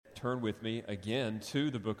turn with me again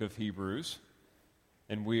to the book of Hebrews.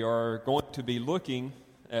 And we are going to be looking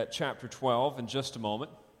at chapter 12 in just a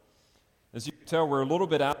moment. As you can tell, we're a little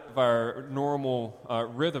bit out of our normal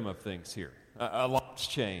rhythm of things here. A lot's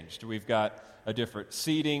changed. We've got a different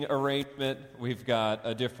seating arrangement. We've got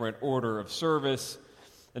a different order of service.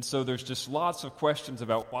 And so there's just lots of questions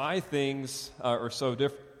about why things are so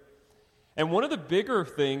different. And one of the bigger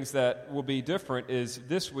things that will be different is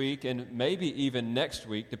this week and maybe even next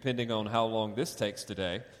week, depending on how long this takes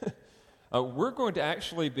today, we're going to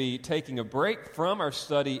actually be taking a break from our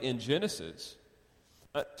study in Genesis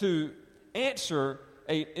to answer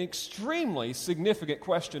an extremely significant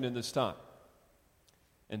question in this time.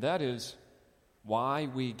 And that is why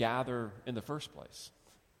we gather in the first place.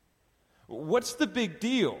 What's the big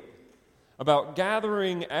deal about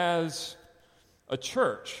gathering as a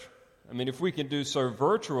church? I mean, if we can do so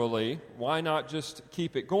virtually, why not just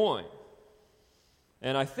keep it going?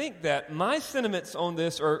 And I think that my sentiments on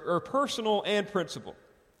this are personal and principle.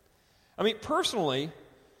 I mean, personally,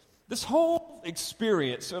 this whole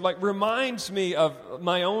experience reminds me of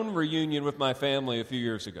my own reunion with my family a few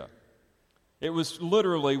years ago. It was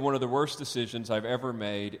literally one of the worst decisions I've ever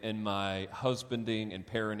made in my husbanding and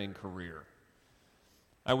parenting career.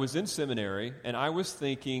 I was in seminary, and I was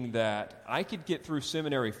thinking that I could get through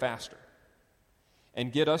seminary faster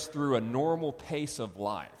and get us through a normal pace of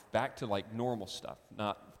life, back to normal stuff,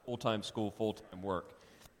 not full-time school, full-time work,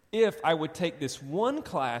 if I would take this one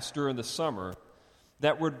class during the summer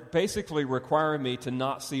that would basically require me to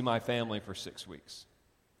not see my family for 6 weeks.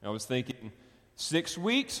 I was thinking 6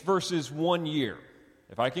 weeks versus 1 year.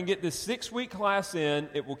 If I can get this 6-week class in,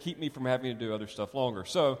 it will keep me from having to do other stuff longer.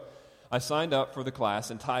 So I signed up for the class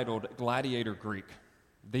entitled Gladiator Greek.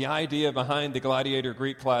 The idea behind the Gladiator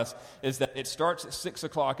Greek class is that it starts at 6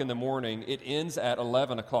 o'clock in the morning, it ends at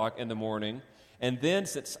 11 o'clock in the morning, and then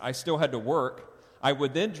since I still had to work, I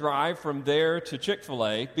would then drive from there to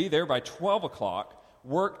Chick-fil-A, be there by 12 o'clock,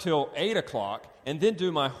 work till 8 o'clock, and then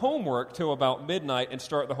do my homework till about midnight and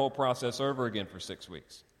start the whole process over again for 6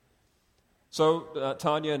 weeks. So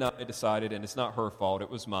Tanya and I decided, and it's not her fault, it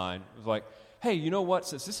was mine. It was like, hey, you know what,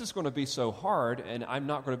 since this is going to be so hard and I'm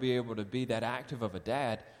not going to be able to be that active of a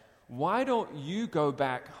dad, why don't you go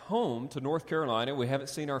back home to North Carolina? We haven't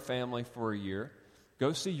seen our family for a year.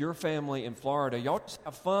 Go see your family in Florida. Y'all just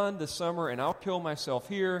have fun this summer, and I'll kill myself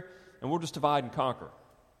here, and we'll just divide and conquer.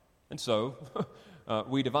 And so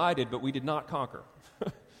we divided, but we did not conquer.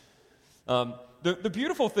 The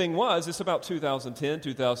beautiful thing was, it's about 2010,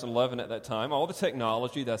 2011 at that time. All the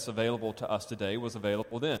technology that's available to us today was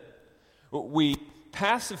available then. We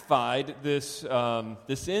pacified this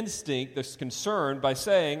instinct, this concern, by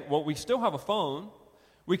saying, well, we still have a phone,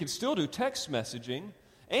 we can still do text messaging,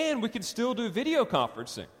 and we can still do video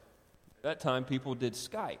conferencing. At that time, people did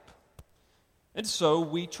Skype. And so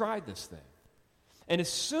we tried this thing. And as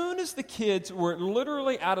soon as the kids were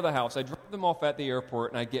literally out of the house, I dropped them off at the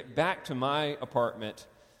airport, and I get back to my apartment,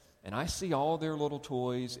 and I see all their little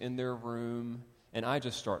toys in their room, and I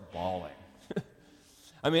just start bawling.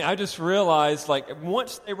 I mean, I just realized,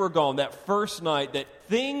 once they were gone, that first night, that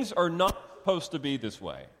things are not supposed to be this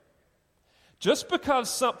way. Just because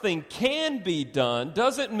something can be done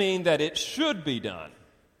doesn't mean that it should be done.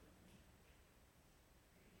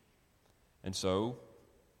 And so,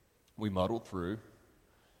 we muddled through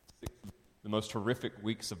the most horrific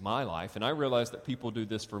weeks of my life, and I realized that people do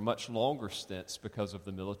this for much longer stints because of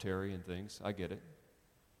the military and things. I get it.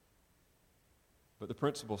 But the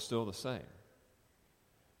principle's still the same.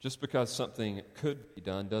 Just because something could be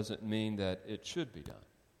done doesn't mean that it should be done.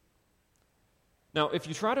 Now, if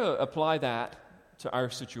you try to apply that to our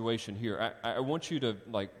situation here, I want you to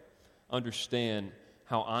understand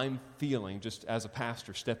how I'm feeling just as a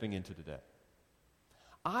pastor stepping into today.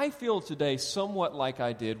 I feel today somewhat like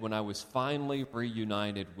I did when I was finally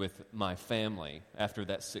reunited with my family after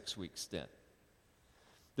that 6-week stint.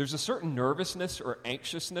 There's a certain nervousness or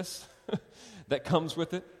anxiousness that comes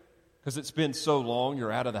with it. Because it's been so long,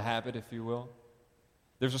 you're out of the habit, if you will.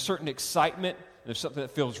 There's a certain excitement, there's something that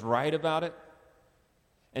feels right about it.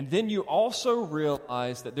 And then you also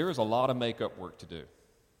realize that there is a lot of makeup work to do.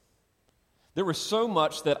 There was so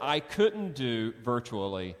much that I couldn't do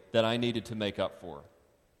virtually that I needed to make up for.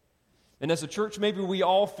 And as a church, maybe we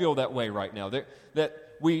all feel that way right now. That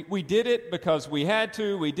we did it because we had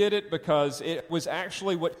to. We did it because it was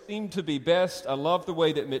actually what seemed to be best. I love the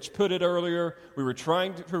way that Mitch put it earlier. We were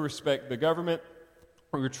trying to respect the government.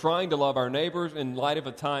 We were trying to love our neighbors in light of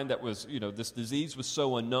a time that was, this disease was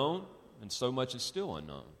so unknown, and so much is still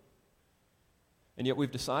unknown. And yet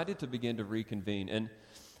we've decided to begin to reconvene. And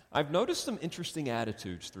I've noticed some interesting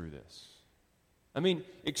attitudes through this. I mean,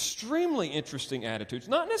 extremely interesting attitudes,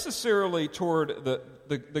 not necessarily toward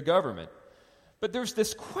the government, but there's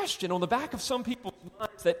this question on the back of some people's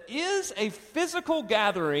minds that is a physical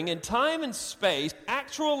gathering in time and space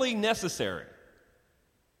actually necessary?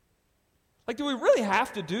 Like, do we really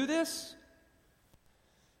have to do this?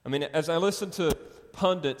 I mean, as I listen to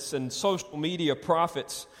pundits and social media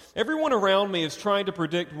prophets, everyone around me is trying to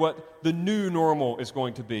predict what the new normal is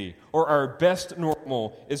going to be, or our best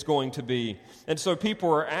normal is going to be. And so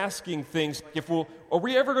people are asking things like, are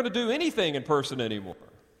we ever going to do anything in person anymore?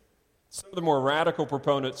 Some of the more radical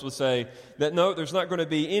proponents will say that no, there's not going to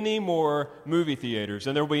be any more movie theaters,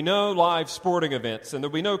 and there will be no live sporting events, and there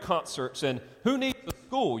will be no concerts, and who needs a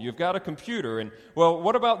school? You've got a computer. And, well,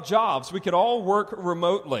 what about jobs? We could all work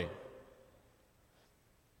remotely.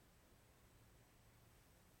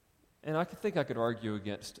 And I think I could argue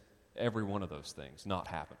against every one of those things not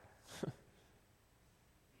happening.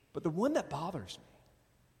 But the one that bothers me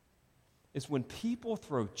is when people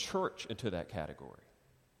throw church into that category.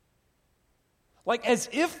 Like as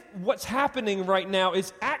if what's happening right now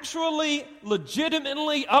is actually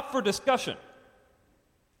legitimately up for discussion.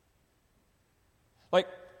 Like,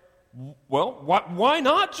 well, why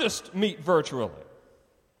not just meet virtually?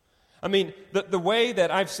 I mean, the way that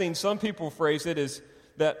I've seen some people phrase it is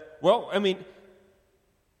that, well, I mean,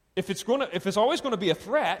 if it's always going to be a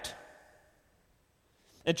threat,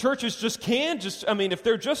 and churches if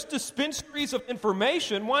they're just dispensaries of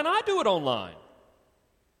information, why not do it online?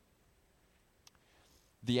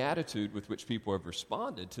 The attitude with which people have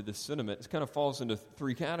responded to this sentiment kind of falls into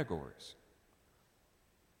three categories.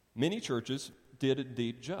 Many churches did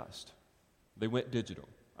indeed just. They went digital.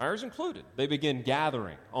 Ours included. They began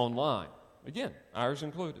gathering online. Again, ours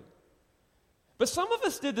included. But some of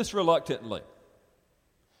us did this reluctantly.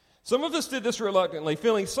 Some of us did this reluctantly,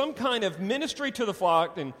 feeling some kind of ministry to the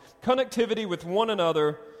flock and connectivity with one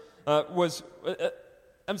another was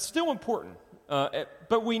still important.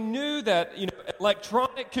 But we knew that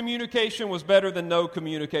electronic communication was better than no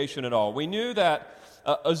communication at all. We knew that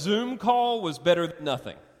a Zoom call was better than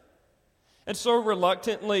nothing. And so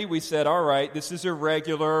reluctantly we said, all right, this is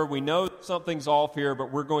irregular. We know something's off here,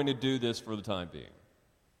 but we're going to do this for the time being.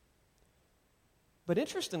 But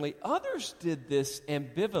interestingly, others did this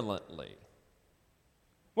ambivalently.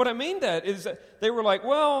 What I mean that is that they were like,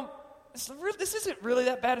 well, this isn't really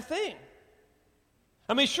that bad a thing.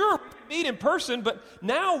 I mean, sure, we can meet in person, but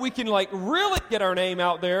now we can really get our name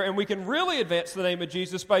out there and we can really advance the name of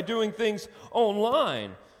Jesus by doing things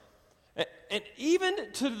online. And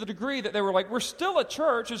even to the degree that they were like, we're still a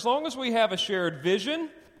church as long as we have a shared vision,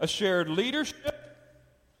 a shared leadership,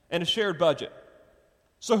 and a shared budget.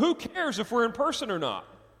 So who cares if we're in person or not?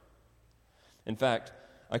 In fact,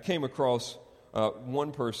 I came across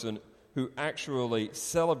one person who actually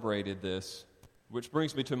celebrated this, which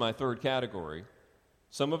brings me to my third category.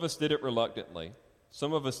 Some of us did it reluctantly,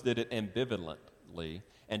 some of us did it ambivalently,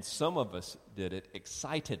 and some of us did it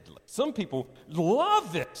excitedly. Some people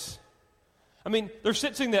love this. I mean, they're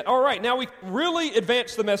sensing that, all right, now we can really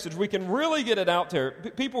advance the message. We can really get it out there.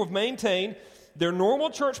 People have maintained their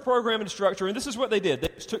normal church program and structure, and this is what they did. They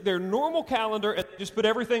just took their normal calendar and just put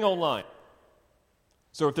everything online.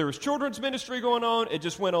 So if there was children's ministry going on, it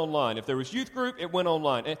just went online. If there was youth group, it went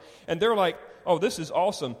online. And they're like, oh, this is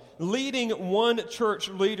awesome. Leading one church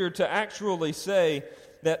leader to actually say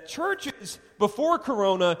that churches before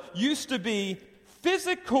Corona used to be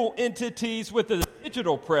physical entities with a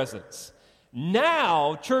digital presence.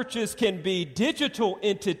 Now churches can be digital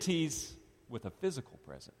entities with a physical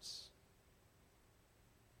presence.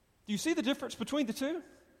 Do you see the difference between the two?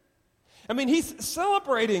 I mean, he's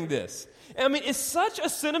celebrating this. I mean, is such a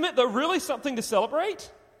sentiment though really something to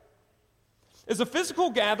celebrate? Is a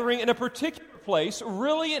physical gathering in a particular place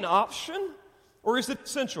really an option, or is it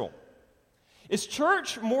essential? Is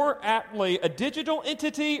church more aptly a digital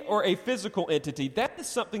entity or a physical entity? That is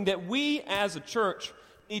something that we as a church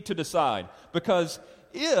need to decide, because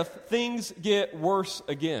if things get worse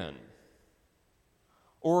again,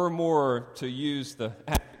 or more, to use the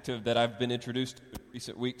adjective that I've been introduced to in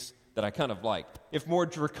recent weeks that I kind of like, if more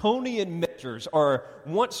draconian measures are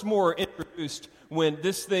once more introduced when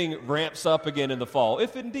this thing ramps up again in the fall,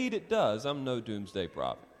 if indeed it does, I'm no doomsday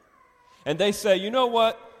prophet. And they say, you know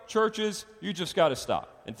what, churches, you just got to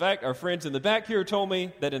stop. In fact, our friends in the back here told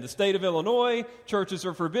me that in the state of Illinois, churches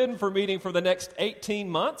are forbidden from meeting for the next 18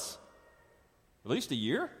 months, at least a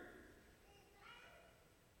year.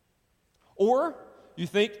 Or you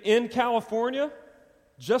think in California,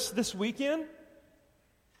 just this weekend,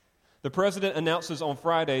 The president announces on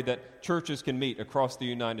Friday that churches can meet across the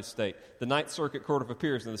United States. The Ninth Circuit Court of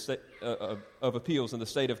Appeals in the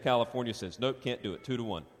state of California says, nope, can't do it,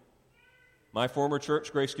 2-1. My former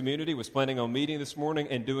church, Grace Community, was planning on meeting this morning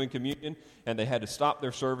and doing communion, and they had to stop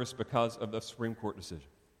their service because of the Supreme Court decision.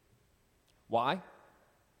 Why?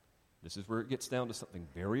 This is where it gets down to something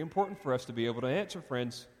very important for us to be able to answer,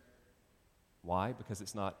 friends. Why? Because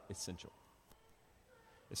it's not essential.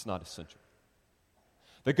 It's not essential.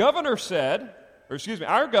 The governor said,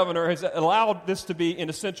 our governor has allowed this to be an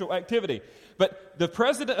essential activity. But the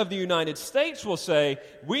President of the United States will say,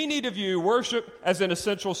 we need to view worship as an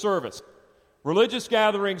essential service. Religious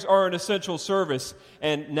gatherings are an essential service.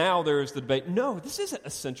 And now there is the debate, no, this isn't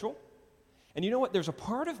essential. And you know what? There's a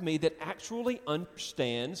part of me that actually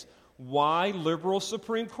understands why liberal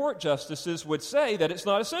Supreme Court justices would say that it's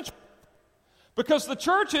not essential. Because the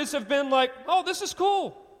churches have been like, oh, this is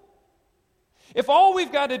cool. If all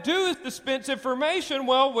we've got to do is dispense information,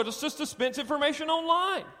 well, we'll just dispense information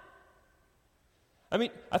online. I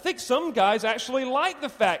mean, I think some guys actually like the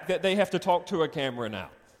fact that they have to talk to a camera now.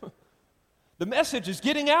 The message is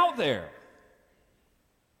getting out there.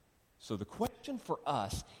 So the question for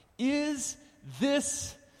us, is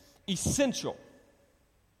this essential?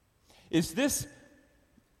 Is this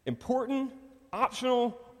important,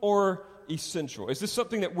 optional, or essential? Is this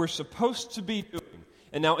something that we're supposed to be doing?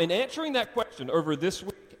 And now, in answering that question over this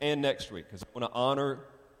week and next week, because I want to honor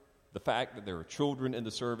the fact that there are children in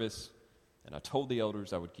the service, and I told the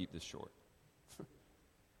elders I would keep this short.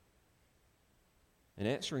 In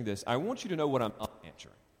answering this, I want you to know what I'm not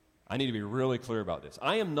answering. I need to be really clear about this.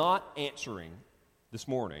 I am not answering this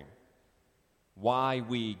morning why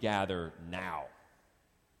we gather now.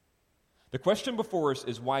 The question before us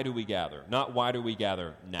is, why do we gather? Not why do we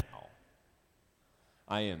gather now.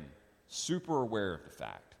 I am super aware of the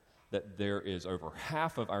fact that there is over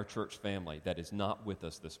half of our church family that is not with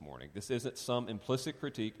us this morning. This isn't some implicit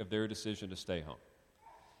critique of their decision to stay home.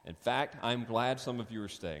 In fact, I'm glad some of you are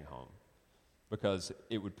staying home because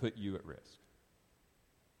it would put you at risk.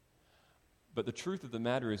 But the truth of the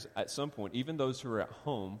matter is, at some point, even those who are at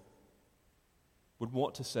home would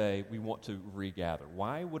want to say, we want to regather.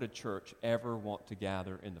 Why would a church ever want to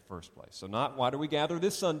gather in the first place? So not, why do we gather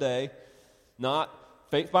this Sunday? Not,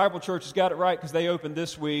 Faith Bible Church has got it right because they opened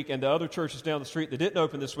this week, and the other churches down the street that didn't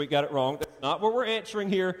open this week got it wrong. That's not what we're answering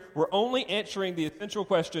here. We're only answering the essential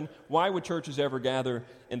question, why would churches ever gather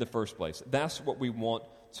in the first place? That's what we want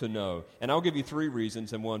to know. And I'll give you 3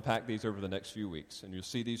 reasons, and we'll unpack these over the next few weeks. And you'll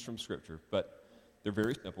see these from Scripture, but they're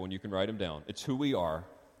very simple, and you can write them down. It's who we are.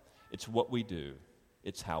 It's what we do.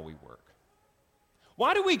 It's how we work.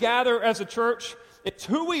 Why do we gather as a church? It's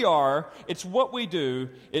who we are. It's what we do.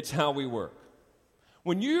 It's how we work.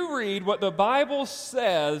 When you read what the Bible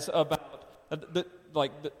says about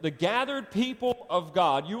the gathered people of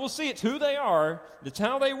God, you will see it's who they are, it's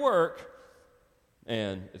how they work,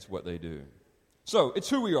 and it's what they do. So, it's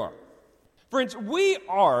who we are. Friends, we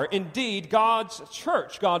are indeed God's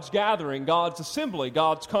church, God's gathering, God's assembly,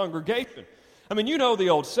 God's congregation. I mean, you know the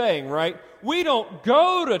old saying, right? We don't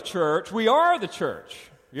go to church, we are the church.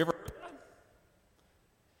 You ever heard that?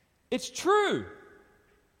 It's true,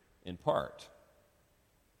 in part.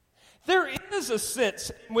 There is a sense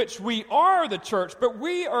in which we are the church, but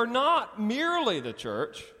we are not merely the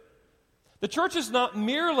church. The church is not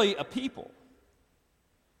merely a people.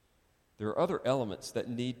 There are other elements that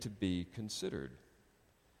need to be considered.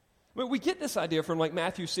 I mean, we get this idea from like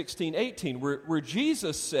Matthew 16:18, where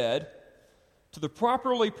Jesus said to the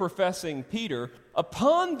properly professing Peter,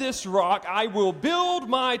 "Upon this rock I will build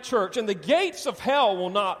my church, and the gates of hell will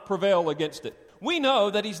not prevail against it." We know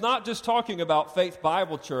that he's not just talking about Faith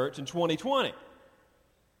Bible Church in 2020.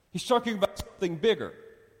 He's talking about something bigger.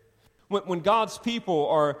 When God's people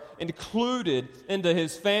are included into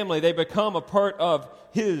his family, they become a part of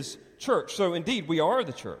his church. So indeed, we are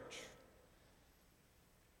the church.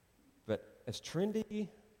 But as trendy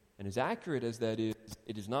and as accurate as that is,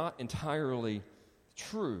 it is not entirely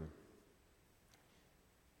true.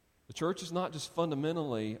 The church is not just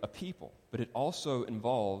fundamentally a people, but it also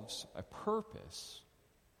involves a purpose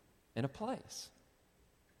and a place.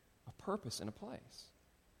 A purpose and a place.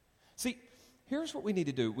 See, here's what we need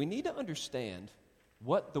to do. We need to understand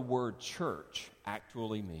what the word church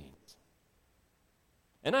actually means.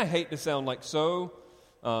 And I hate to sound like so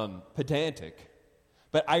pedantic,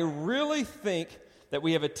 but I really think that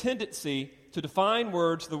we have a tendency to define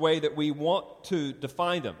words the way that we want to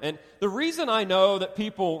define them. And the reason I know that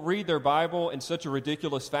people read their Bible in such a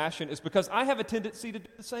ridiculous fashion is because I have a tendency to do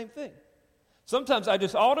the same thing. Sometimes I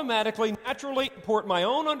just automatically, naturally import my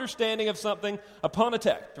own understanding of something upon a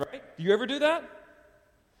text, right? Do you ever do that?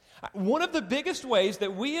 One of the biggest ways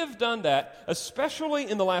that we have done that, especially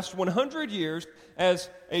in the last 100 years as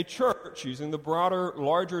a church, using the broader,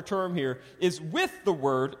 larger term here, is with the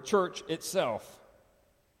word church itself.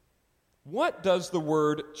 What does the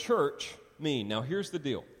word church mean? Now, here's the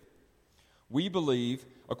deal. We believe,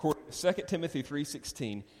 according to 2 Timothy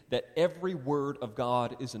 3:16, that every word of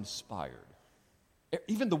God is inspired.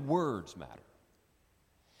 Even the words matter.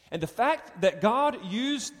 And the fact that God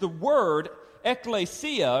used the word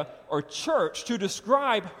ecclesia, or church, to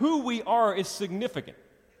describe who we are is significant.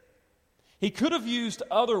 He could have used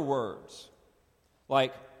other words,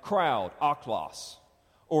 like crowd, aklos,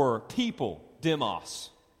 or people,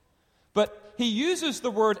 demos. But he uses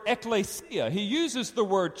the word ecclesia. He uses the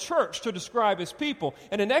word church to describe his people.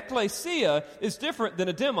 And an ecclesia is different than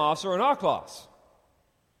a demos or an aklos.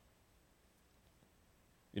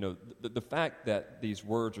 You know, the fact that these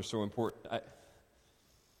words are so important.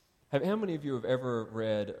 How many of you have ever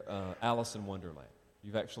read Alice in Wonderland?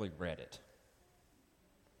 You've actually read it.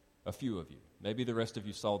 A few of you. Maybe the rest of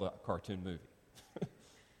you saw the cartoon movie.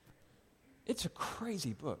 It's a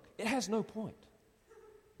crazy book. It has no point.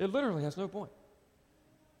 It literally has no point.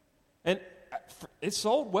 And it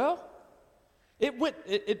sold well. It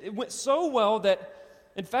went so well that,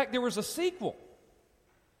 in fact, there was a sequel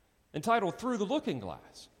entitled Through the Looking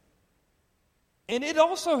Glass. And it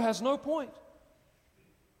also has no point.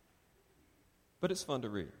 But it's fun to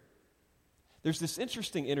read. There's this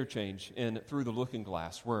interesting interchange in Through the Looking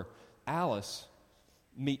Glass where Alice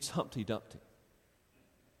meets Humpty Dumpty.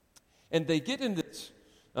 And they get in this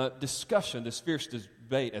discussion, this fierce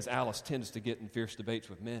debate, as Alice tends to get in fierce debates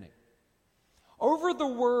with many, over the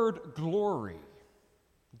word glory.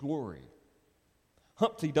 Glory.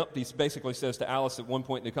 Humpty Dumpty basically says to Alice at one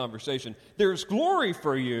point in the conversation, "There's glory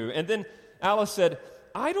for you." And then Alice said,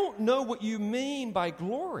 "I don't know what you mean by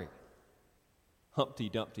glory." Humpty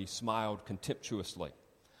Dumpty smiled contemptuously.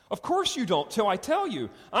 "Of course you don't, till I tell you.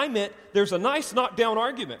 I meant there's a nice knockdown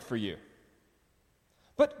argument for you."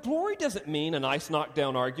 "But glory doesn't mean a nice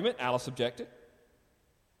knockdown argument," Alice objected.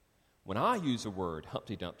 "When I use a word,"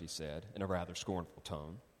 Humpty Dumpty said in a rather scornful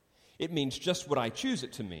tone, "it means just what I choose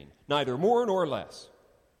it to mean, neither more nor less."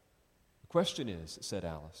 "The question is," said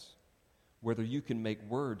Alice, "whether you can make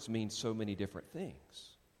words mean so many different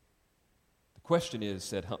things." "The question is,"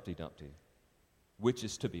 said Humpty Dumpty, "which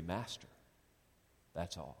is to be master?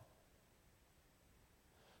 That's all."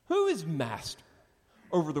 Who is master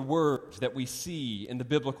over the words that we see in the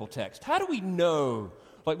biblical text? How do we know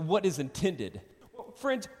what is intended? Well,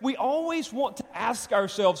 friends, we always want to ask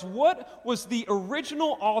ourselves, what was the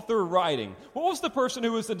original author writing? What was the person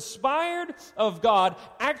who was inspired of God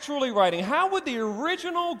actually writing? How would the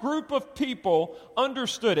original group of people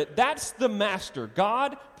understood it? That's the master.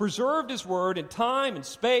 God preserved his word in time and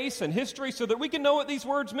space and history so that we can know what these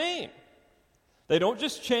words mean. They don't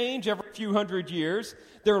just change every few hundred years.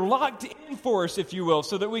 They're locked in for us, if you will,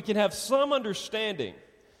 so that we can have some understanding.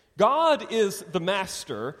 God is the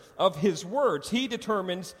master of his words. He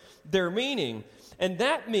determines their meaning. And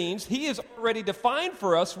that means he has already defined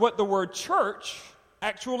for us what the word church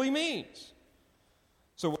actually means.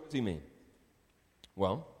 So what does he mean?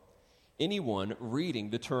 Well, anyone reading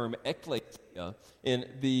the term ecclesia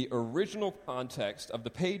in the original context of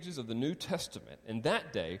the pages of the New Testament in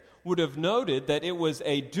that day would have noted that it was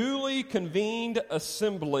a duly convened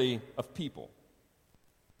assembly of people.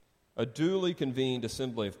 A duly convened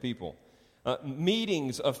assembly of people.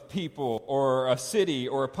 Meetings of people or a city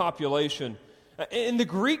or a population. In the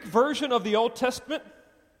Greek version of the Old Testament,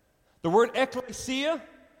 the word ecclesia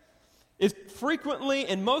is frequently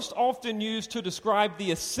and most often used to describe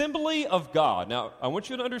the assembly of God. Now, I want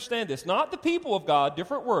you to understand this. Not the people of God,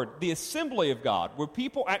 different word. The assembly of God, where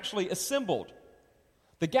people actually assembled.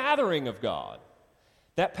 The gathering of God.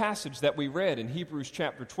 That passage that we read in Hebrews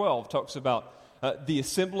chapter 12 talks about the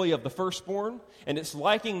assembly of the firstborn, and it's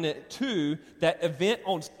likening it to that event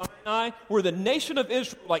on Sinai where the nation of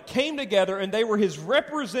Israel came together and they were his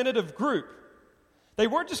representative group. They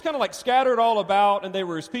weren't just kind of scattered all about and they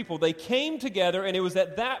were his people. They came together, and it was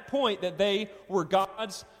at that point that they were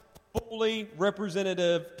God's fully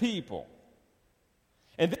representative people.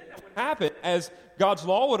 And then that would happen as God's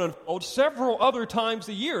law would unfold several other times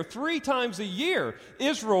a year. 3 times a year,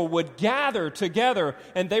 Israel would gather together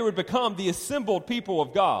and they would become the assembled people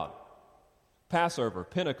of God. Passover,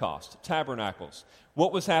 Pentecost, Tabernacles.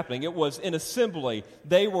 What was happening? It was an assembly.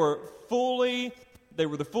 They were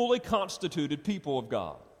the fully constituted people of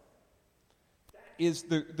God. That is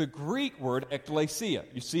the Greek word ecclesia.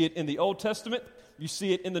 You see it in the Old Testament. You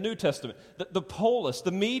see it in the New Testament. The polis,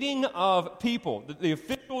 the meeting of people, the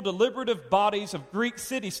official deliberative bodies of Greek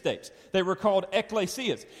city-states. They were called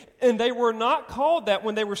ecclesias. And they were not called that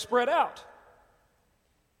when they were spread out.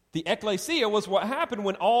 The ecclesia was what happened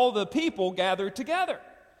when all the people gathered together.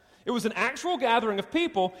 It was an actual gathering of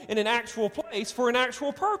people in an actual place for an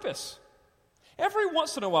actual purpose. Every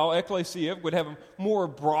once in a while, ecclesia would have a more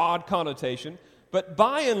broad connotation, but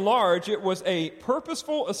by and large, it was a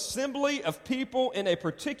purposeful assembly of people in a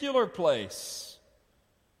particular place.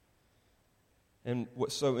 And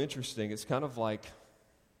what's so interesting, it's kind of like,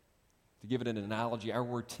 to give it an analogy, our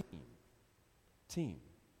word team. Team.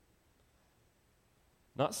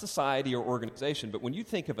 Not society or organization, but when you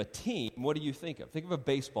think of a team, what do you think of? Think of a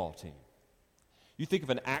baseball team. You think of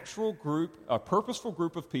an actual group, a purposeful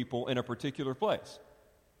group of people in a particular place.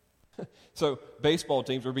 So baseball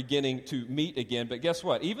teams are beginning to meet again, but guess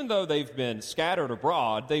what? Even though they've been scattered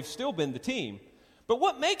abroad, they've still been the team. But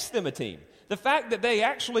what makes them a team? The fact that they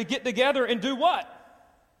actually get together and do what?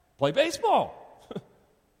 Play baseball.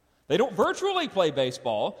 They don't virtually play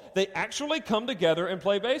baseball. They actually come together and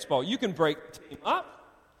play baseball. You can break the team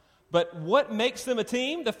up, but what makes them a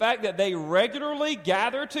team? The fact that they regularly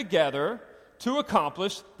gather together to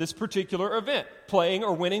accomplish this particular event, playing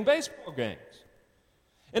or winning baseball games.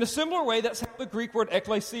 In a similar way, that's how the Greek word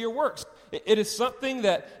ekklesia works. It is something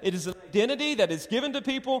that, it is an identity that is given to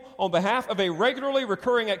people on behalf of a regularly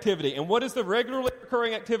recurring activity. And what is the regularly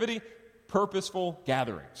recurring activity? Purposeful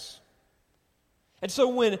gatherings. And so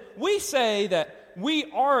when we say that we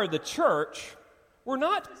are the church, we're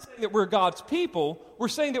not saying that we're God's people. We're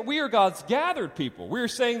saying that we are God's gathered people. We are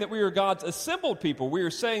saying that we are God's assembled people. We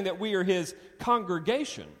are saying that we are His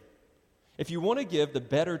congregation. If you want to give the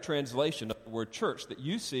better translation of the word church that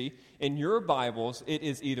you see in your Bibles, it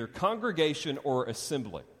is either congregation or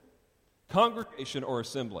assembly. Congregation or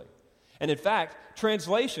assembly. And in fact,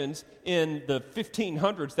 translations in the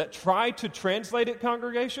 1500s that tried to translate it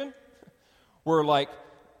congregation were like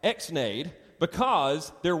ex-nade,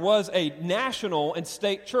 because there was a national and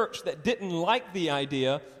state church that didn't like the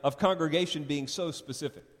idea of congregation being so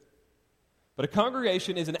specific. But a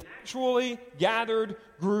congregation is an actually gathered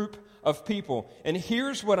group of people. And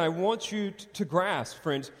here's what I want you to grasp,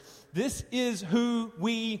 friends. This is who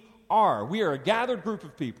we are. We are a gathered group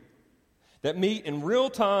of people that meet in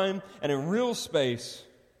real time and in real space.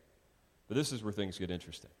 But this is where things get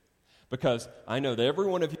interesting. Because I know that every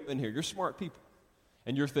one of you in here, you're smart people.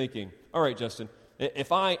 And you're thinking, all right, Justin,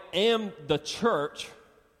 if I am the church,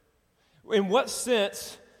 in what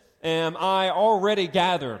sense am I already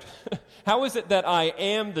gathered? How is it that I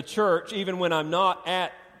am the church even when I'm not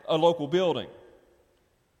at a local building?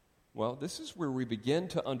 Well, this is where we begin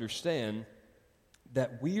to understand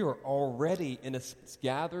that we are already, in a sense,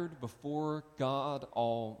 gathered before God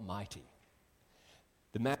Almighty.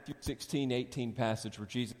 The Matthew 16:18 passage where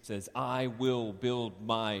Jesus says, I will build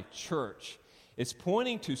my church, is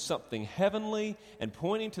pointing to something heavenly and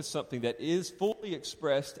pointing to something that is fully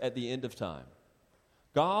expressed at the end of time.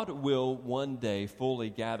 God will one day fully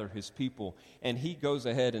gather His people, and He goes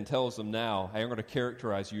ahead and tells them now, hey, I'm going to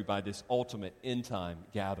characterize you by this ultimate end-time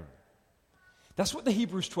gathering. That's what the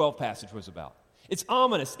Hebrews 12 passage was about. It's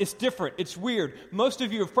ominous, it's different, it's weird. Most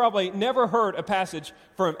of you have probably never heard a passage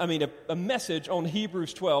a message on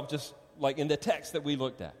Hebrews 12, just like in the text that we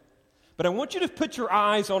looked at. But I want you to put your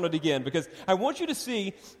eyes on it again, because I want you to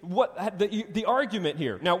see what the argument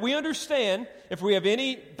here. Now, we understand, if we have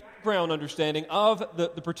any background understanding of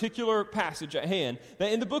the particular passage at hand,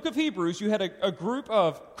 that in the book of Hebrews, you had a group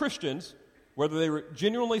of Christians, whether they were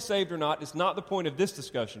genuinely saved or not, is not the point of this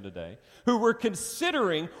discussion today, who were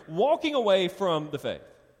considering walking away from the faith.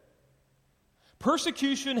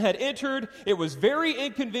 Persecution had entered. It was very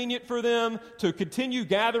inconvenient for them to continue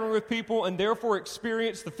gathering with people and therefore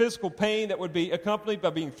experience the physical pain that would be accompanied by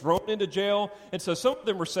being thrown into jail. And so some of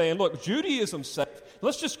them were saying, look, Judaism's safe.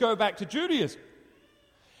 Let's just go back to Judaism.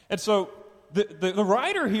 And so the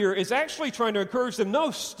writer here is actually trying to encourage them, no,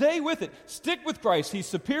 stay with it. Stick with Christ. He's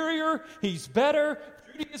superior. He's better.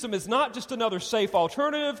 Judaism is not just another safe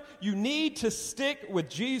alternative. You need to stick with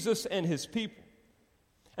Jesus and His people.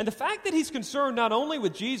 And the fact that he's concerned not only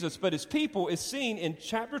with Jesus but His people is seen in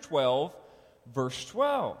chapter 12, verse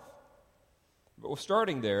 12. But we're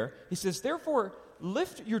starting there. He says, therefore,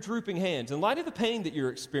 lift your drooping hands in light of the pain that you're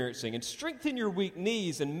experiencing, and strengthen your weak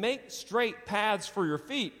knees, and make straight paths for your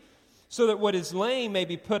feet, so that what is lame may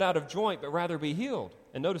be put out of joint, but rather be healed.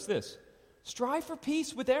 And notice this, strive for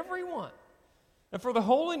peace with everyone, and for the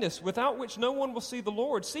holiness without which no one will see the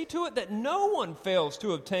Lord. See to it that no one fails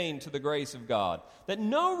to obtain to the grace of God, that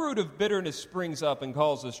no root of bitterness springs up and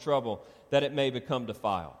causes trouble, that it may become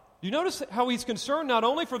defiled. Do you notice how he's concerned not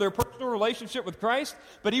only for their personal relationship with Christ,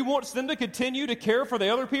 but he wants them to continue to care for the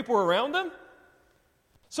other people around them?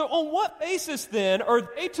 So on what basis then are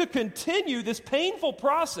they to continue this painful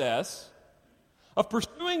process of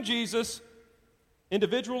pursuing Jesus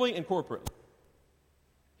individually and corporately?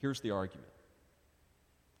 Here's the argument,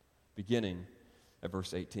 beginning at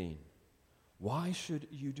verse 18. Why should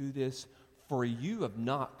you do this? For you have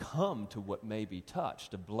not come to what may be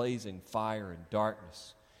touched, a blazing fire and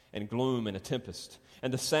darkness, and gloom and a tempest,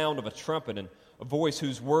 and the sound of a trumpet, and a voice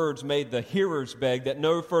whose words made the hearers beg that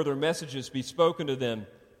no further messages be spoken to them.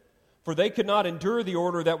 For they could not endure the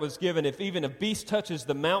order that was given, if even a beast touches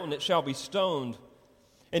the mountain, it shall be stoned.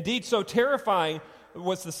 Indeed, so terrifying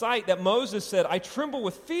was the sight that Moses said, I tremble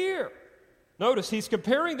with fear. Notice, he's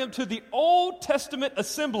comparing them to the Old Testament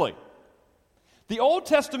assembly. The Old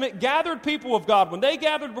Testament gathered people of God. When they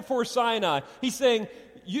gathered before Sinai, he's saying,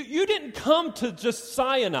 you didn't come to just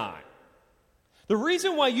Sinai. The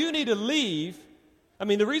reason why you need to leave,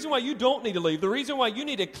 the reason why you don't need to leave, the reason why you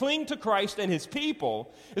need to cling to Christ and his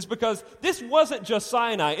people is because this wasn't just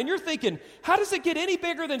Sinai. And you're thinking, how does it get any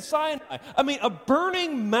bigger than Sinai? A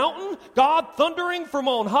burning mountain, God thundering from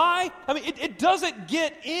on high? It doesn't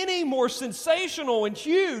get any more sensational and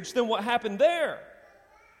huge than what happened there.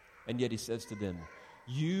 And yet he says to them,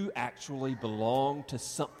 you actually belong to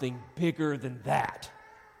something bigger than that.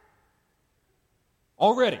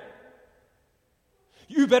 Already.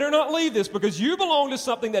 You better not leave this because you belong to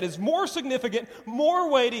something that is more significant, more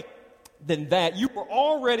weighty than that. You are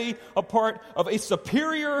already a part of a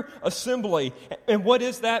superior assembly. And what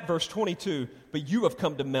is that? Verse 22, but you have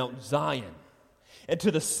come to Mount Zion, and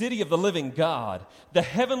to the city of the living God, the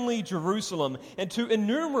heavenly Jerusalem, and to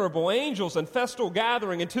innumerable angels and festal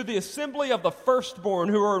gathering, and to the assembly of the firstborn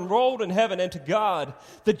who are enrolled in heaven, and to God,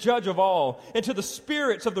 the judge of all, and to the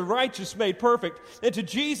spirits of the righteous made perfect, and to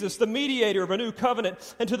Jesus, the mediator of a new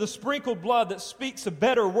covenant, and to the sprinkled blood that speaks a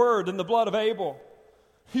better word than the blood of Abel.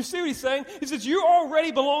 You see what he's saying? He says, you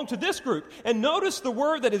already belong to this group. And notice the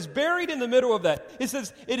word that is buried in the middle of that. It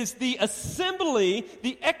says, it is the assembly,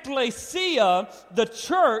 the ecclesia, the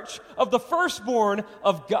church of the firstborn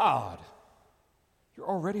of God. You're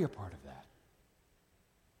already a part of that.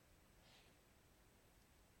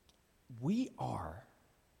 We are,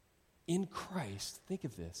 in Christ, think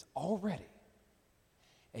of this, already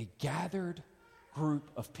a gathered group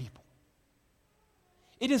of people.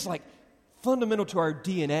 It is like fundamental to our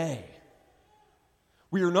DNA.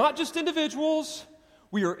 We are not just individuals.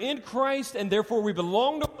 We are in Christ, and therefore we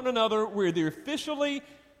belong to one another. We're the officially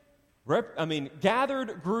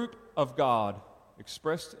gathered group of God,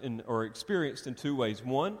 expressed in or experienced in two ways.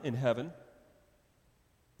 One, in heaven,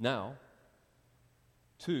 now.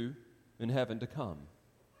 Two, in heaven to come.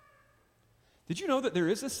 Did you know that there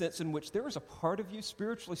is a sense in which there is a part of you,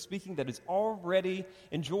 spiritually speaking, that is already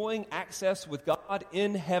enjoying access with God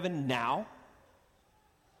in heaven now?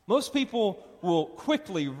 Most people will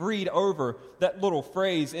quickly read over that little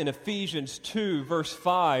phrase in Ephesians 2, verse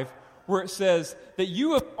 5, where it says that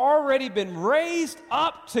you have already been raised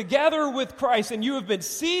up together with Christ and you have been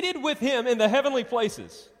seated with him in the heavenly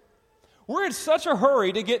places. We're in such a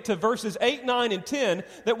hurry to get to verses 8, 9, and 10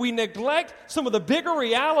 that we neglect some of the bigger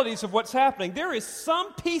realities of what's happening. There is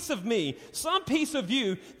some piece of me, some piece of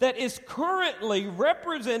you that is currently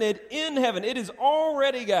represented in heaven. It is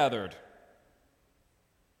already gathered.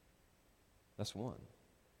 That's one.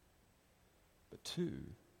 But two,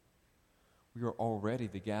 we are already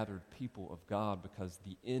the gathered people of God because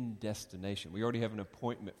the end destination, we already have an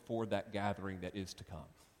appointment for that gathering that is to come.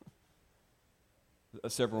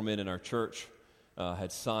 Several men in our church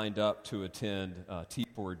had signed up to attend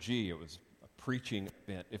T4G. It was a preaching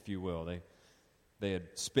event, if you will. They had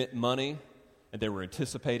spent money, and they were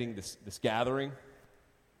anticipating this gathering,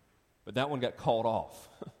 but that one got called off.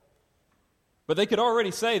 But they could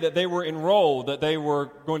already say that they were enrolled, that they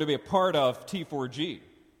were going to be a part of T4G.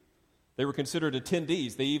 They were considered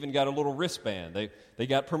attendees. They even got a little wristband. They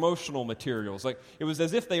got promotional materials. It was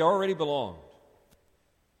as if they already belonged.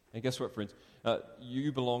 And guess what, friends?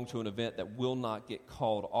 You belong to an event that will not get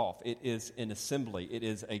called off. It is an assembly. It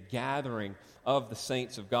is a gathering of the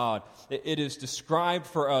saints of God. It is described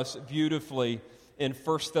for us beautifully in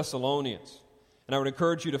 1 Thessalonians. And I would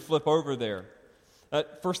encourage you to flip over there. 1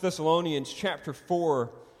 Thessalonians chapter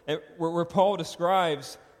 4, where Paul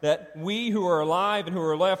describes that we who are alive and who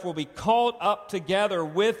are left will be caught up together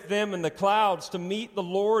with them in the clouds to meet the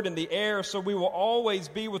Lord in the air, so we will always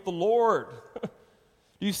be with the Lord.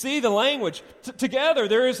 You see the language. Together,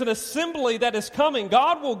 there is an assembly that is coming.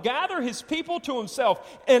 God will gather his people to himself.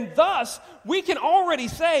 And thus, we can already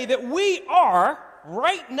say that we are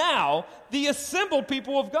right now, the assembled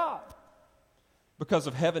people of God because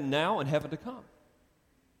of heaven now and heaven to come.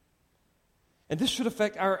 And this should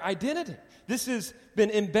affect our identity. This has been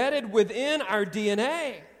embedded within our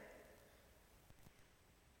DNA.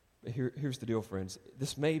 But here's the deal, friends.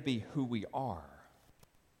 This may be who we are.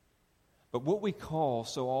 But what we call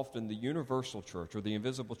so often the universal church or the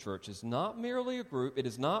invisible church is not merely a group. It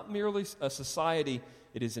is not merely a society.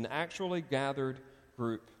 It is an actually gathered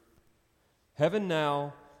group. Heaven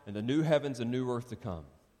now and the new heavens and new earth to come.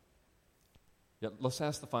 Yet let's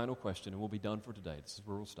ask the final question and we'll be done for today. This is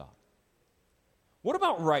where we'll stop. What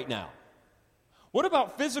about right now? What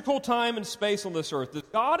about physical time and space on this earth? Does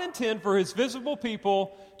God intend for His visible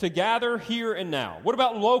people to gather here and now? What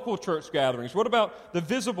about local church gatherings? What about the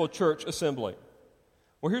visible church assembly?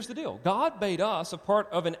 Well, here's the deal. God made us a part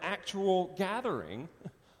of an actual gathering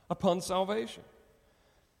upon salvation.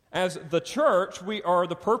 As the church, we are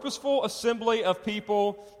the purposeful assembly of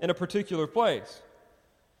people in a particular place.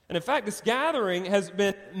 And in fact, this gathering has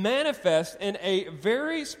been manifest in a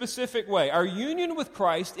very specific way. Our union with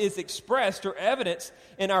Christ is expressed or evidenced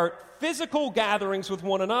in our physical gatherings with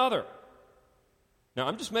one another. Now,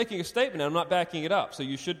 I'm just making a statement and I'm not backing it up, so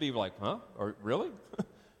you should be like, huh? Or really?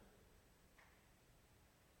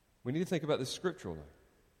 We need to think about this scripturally.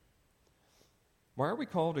 Why are we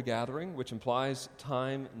called a gathering, which implies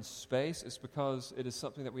time and space? It's because it is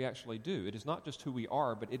something that we actually do. It is not just who we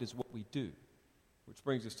are, but it is what we do. Which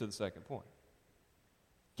brings us to the second point.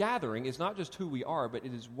 Gathering is not just who we are, but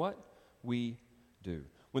it is what we do.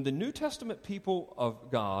 When the New Testament people of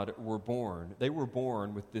God were born, they were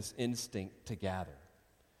born with this instinct to gather.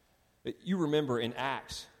 You remember in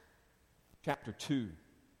Acts chapter 2,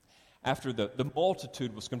 after the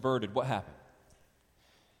multitude was converted, what happened?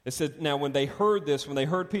 It said, now when they heard this, when they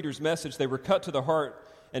heard Peter's message, they were cut to the heart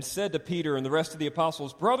and said to Peter and the rest of the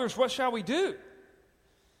apostles, brothers, what shall we do?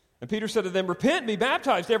 And Peter said to them, repent and be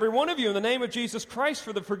baptized, every one of you, in the name of Jesus Christ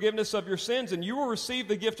for the forgiveness of your sins, and you will receive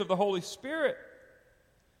the gift of the Holy Spirit.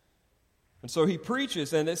 And so he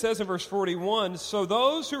preaches, and it says in verse 41, so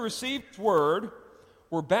those who received his word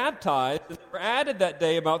were baptized, and there were added that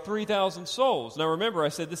day about 3,000 souls. Now remember, I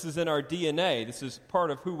said this is in our DNA. This is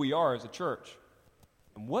part of who we are as a church.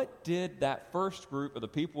 And what did that first group of the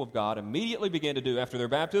people of God immediately begin to do after their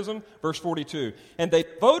baptism? Verse 42, and they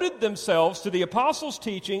devoted themselves to the apostles'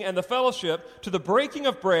 teaching and the fellowship, to the breaking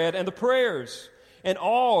of bread and the prayers. And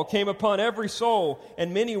awe came upon every soul,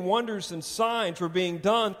 and many wonders and signs were being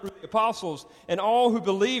done through the apostles, and all who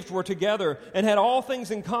believed were together and had all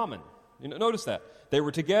things in common. You know, notice that. They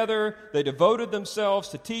were together, they devoted themselves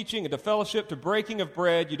to teaching and to fellowship, to breaking of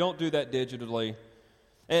bread. You don't do that digitally.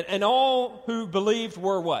 And all who believed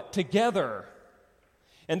were what? Together.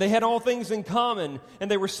 And they had all things in common, and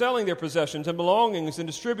they were selling their possessions and belongings and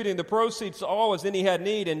distributing the proceeds to all as any had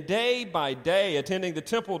need. And day by day, attending the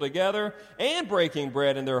temple together and breaking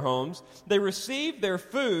bread in their homes, they received their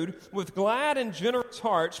food with glad and generous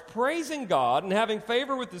hearts, praising God and having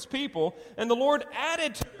favor with His people. And the Lord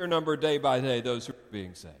added to their number day by day those who were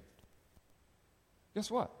being saved. Guess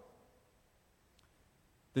what?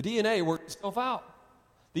 The DNA worked itself out.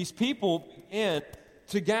 These people began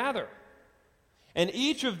to gather. And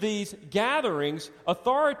each of these gatherings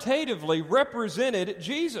authoritatively represented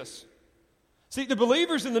Jesus. See, the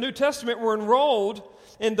believers in the New Testament were enrolled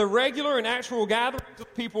in the regular and actual gatherings of the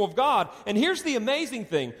people of God. And here's the amazing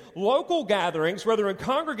thing. Local gatherings, whether in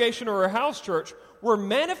congregation or a house church, were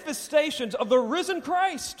manifestations of the risen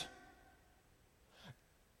Christ.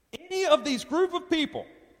 Any of these group of people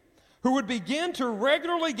who would begin to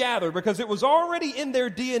regularly gather because it was already in their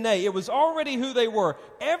DNA. It was already who they were.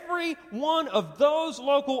 Every one of those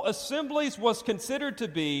local assemblies was considered to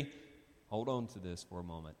be, hold on to this for a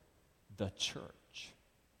moment, the church.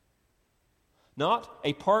 Not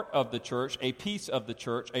a part of the church, a piece of the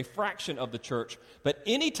church, a fraction of the church, but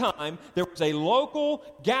any time there was a local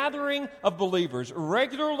gathering of believers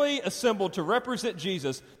regularly assembled to represent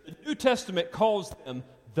Jesus, the New Testament calls them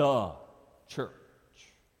the church.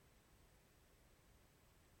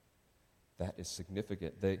 That is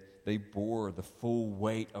significant. They bore the full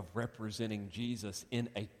weight of representing Jesus in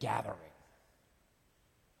a gathering.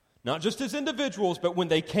 Not just as individuals, but when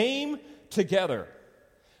they came together.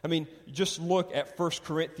 I mean, just look at 1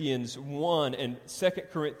 Corinthians 1 and 2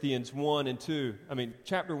 Corinthians 1 and 2. I mean,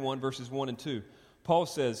 chapter 1, verses 1 and 2. Paul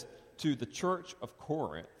says, to the church of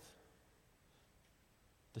Corinth,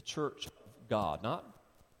 the church of God, not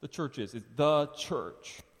the churches, it's the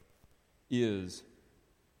church is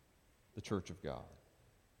the church of God.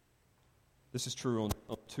 This is true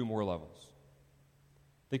on two more levels.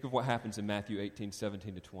 Think of what happens in Matthew 18,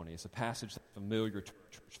 17 to 20. It's a passage that's familiar to our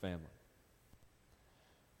church family.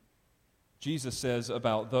 Jesus says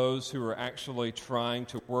about those who are actually trying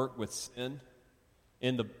to work with sin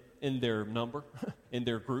in their number, in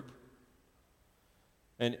their group.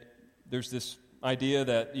 And there's this idea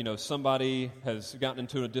that, somebody has gotten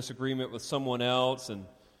into a disagreement with someone else, and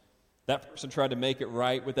that person tried to make it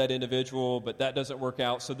right with that individual, but that doesn't work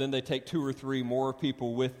out. So then they take 2 or 3 more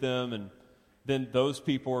people with them, and then those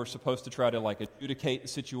people are supposed to try to adjudicate the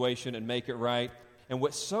situation and make it right. And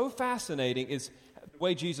what's so fascinating is the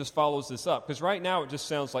way Jesus follows this up, because right now it just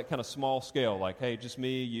sounds like kind of small scale, like, hey, just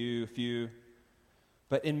me, you, a few.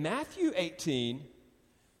 But in Matthew 18,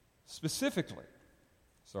 specifically,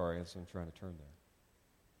 sorry, as I'm trying to turn there,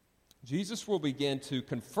 Jesus will begin to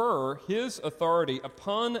confer his authority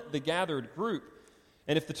upon the gathered group.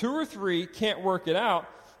 And if the 2 or 3 can't work it out,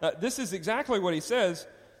 this is exactly what he says.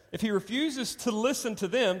 If he refuses to listen to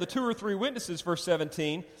them, the 2 or 3 witnesses, verse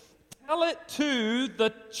 17, tell it to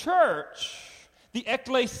the church, the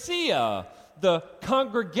ecclesia, the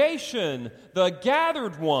congregation, the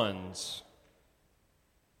gathered ones.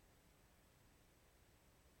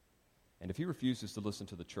 And if he refuses to listen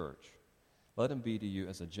to the church, let him be to you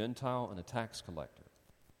as a Gentile and a tax collector.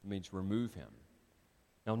 It means remove him.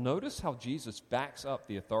 Now notice how Jesus backs up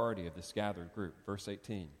the authority of this gathered group. Verse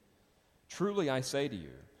 18, truly I say to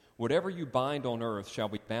you, whatever you bind on earth shall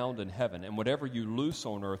be bound in heaven, and whatever you loose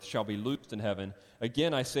on earth shall be loosed in heaven.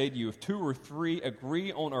 Again, I say to you, if 2 or 3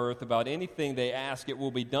 agree on earth about anything they ask, it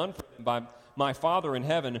will be done for them by my Father in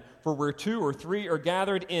heaven. For where 2 or 3 are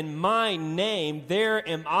gathered in my name, there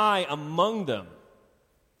am I among them.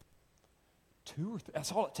 2 or 3,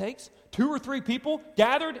 that's all it takes? 2 or 3 people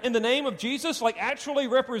gathered in the name of Jesus, actually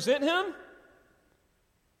represent him?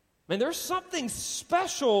 Man, there's something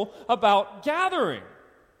special about gathering.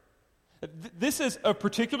 This is a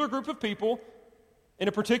particular group of people in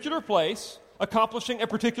a particular place accomplishing a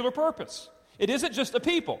particular purpose. It isn't just a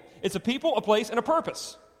people. It's a people, a place, and a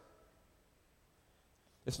purpose.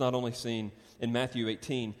 It's not only seen in Matthew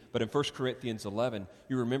 18, but in 1 Corinthians 11.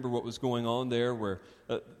 You remember what was going on there where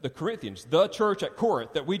the Corinthians, the church at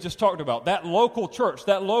Corinth that we just talked about, that local church,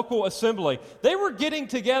 that local assembly, they were getting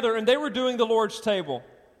together and they were doing the Lord's table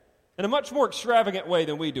in a much more extravagant way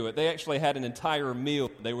than we do it. They actually had an entire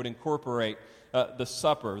meal. They would incorporate the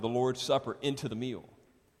supper, the Lord's Supper, into the meal.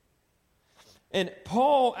 And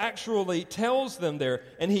Paul actually tells them there,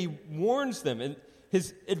 and he warns them, and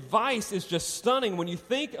his advice is just stunning when you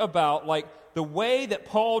think about the way that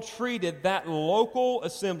Paul treated that local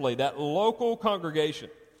assembly, that local congregation.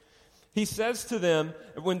 He says to them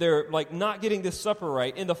when they're not getting this supper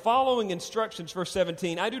right, in the following instructions, verse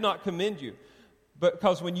 17, I do not commend you,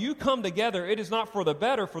 because when you come together, it is not for the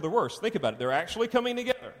better, for the worse. Think about it. They're actually coming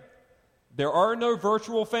together. There are no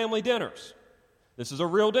virtual family dinners. This is a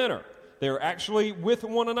real dinner. They're actually with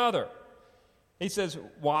one another. He says,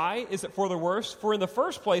 why is it for the worse? For in the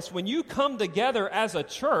first place, when you come together as a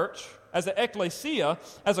church, as an ecclesia,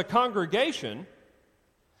 as a congregation,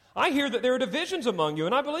 I hear that there are divisions among you,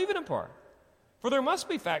 and I believe it in part. For there must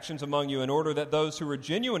be factions among you in order that those who are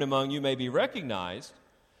genuine among you may be recognized.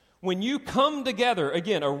 When you come together,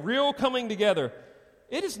 again, a real coming together,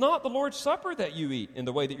 it is not the Lord's Supper that you eat in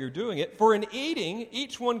the way that you're doing it. For in eating,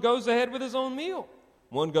 each one goes ahead with his own meal.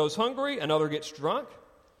 One goes hungry, another gets drunk.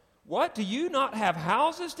 What? Do you not have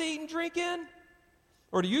houses to eat and drink in?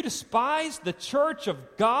 Or do you despise the church of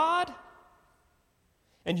God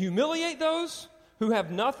and humiliate those who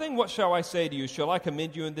have nothing? What shall I say to you? Shall I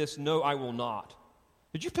commend you in this? No, I will not.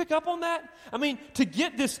 Did you pick up on that? I mean, to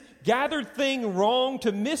get this gathered thing wrong,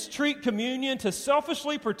 to mistreat communion, to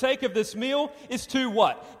selfishly partake of this meal is to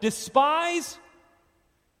what? Despise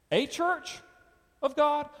a church of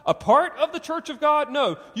God? A part of the church of God?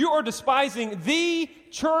 No, you are despising the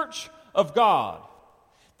church of God.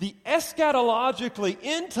 The eschatologically,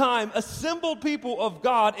 end-time, assembled people of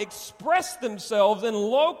God express themselves in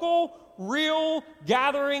local, real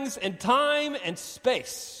gatherings in time and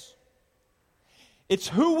space. It's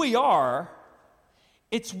who we are.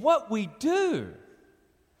 It's what we do.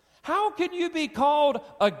 How can you be called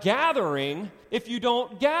a gathering if you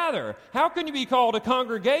don't gather? How can you be called a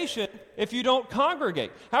congregation if you don't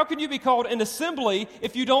congregate? How can you be called an assembly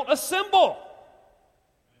if you don't assemble?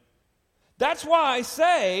 That's why I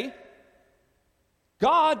say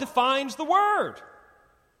God defines the word.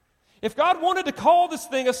 If God wanted to call this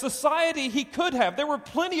thing a society, he could have. There were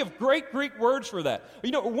plenty of great Greek words for that.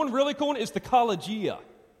 One really cool one is the collegia.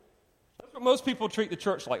 That's what most people treat the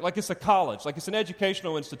church like it's a college, like it's an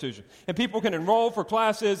educational institution. And people can enroll for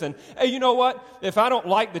classes and, hey, you know what? If I don't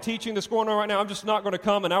like the teaching that's going on right now, I'm just not going to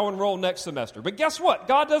come and I'll enroll next semester. But guess what?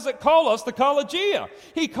 God doesn't call us the collegia.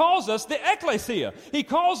 He calls us the ecclesia. He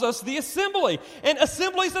calls us the assembly. And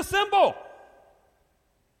assemblies assemble.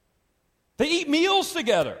 They eat meals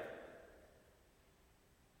together.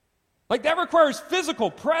 Like that requires physical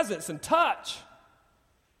presence and touch.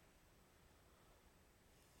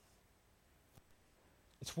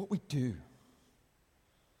 It's what we do.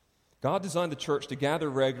 God designed the church to gather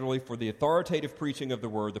regularly for the authoritative preaching of the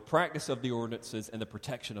word, the practice of the ordinances, and the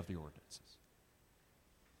protection of the ordinances.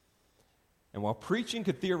 And while preaching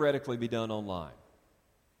could theoretically be done online,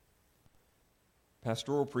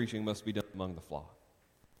 pastoral preaching must be done among the flock.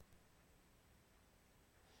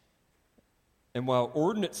 And while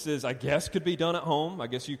ordinances, I guess, could be done at home, I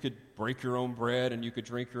guess you could break your own bread and you could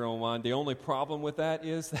drink your own wine, the only problem with that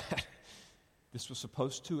is that this was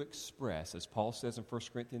supposed to express, as Paul says in 1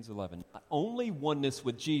 Corinthians 11, not only oneness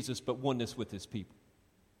with Jesus, but oneness with his people.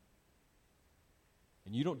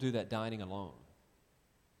 And you don't do that dining alone.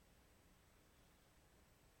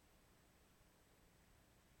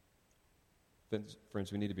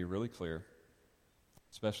 Friends, we need to be really clear,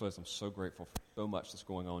 especially as I'm so grateful for so much that's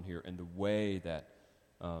going on here and the way that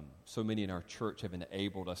so many in our church have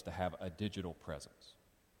enabled us to have a digital presence.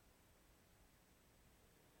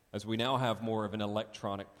 As we now have more of an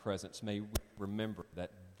electronic presence, may we remember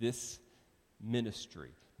that this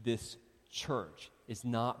ministry, this church, is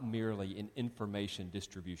not merely an information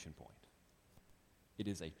distribution point. It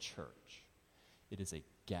is a church. It is a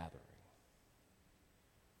gathering.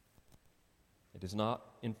 It is not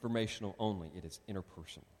informational only, it is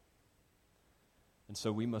interpersonal. And so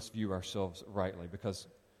we must view ourselves rightly, because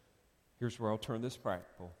here's where I'll turn this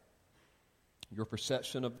practical. Your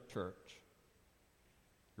perception of the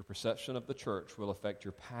church will affect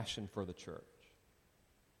your passion for the church,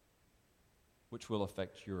 which will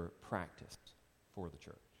affect your practice for the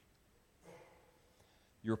church.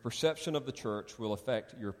 Your perception of the church will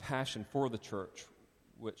affect your passion for the church,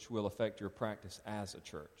 which will affect your practice as a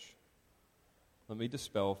church. Let me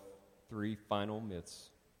dispel 3 final myths.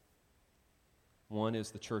 One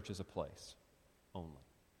is the church is a place only.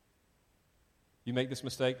 You make this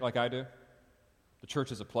mistake like I do? The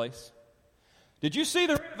church is a place. Did you see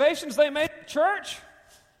the renovations they made at church?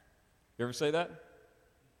 You ever say that?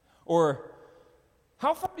 Or,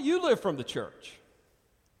 how far do you live from the church?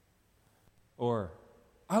 Or,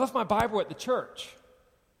 I left my Bible at the church.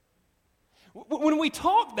 When we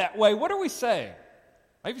talk that way, what are we saying?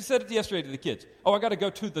 I even said it yesterday to the kids. Oh, I got to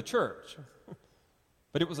go to the church.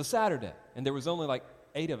 But it was a Saturday, and there was only like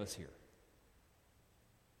 8 of us here.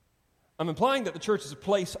 I'm implying that the church is a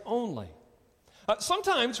place only.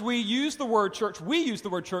 Sometimes we use the word church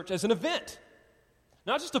as an event.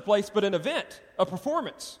 Not just a place, but an event, a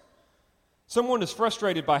performance. Someone is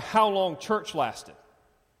frustrated by how long church lasted.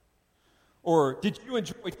 Or, did you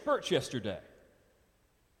enjoy church yesterday?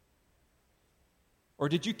 Or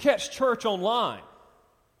did you catch church online?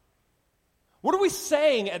 What are we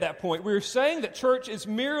saying at that point? We're saying that church is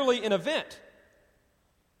merely an event.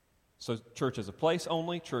 So church is a place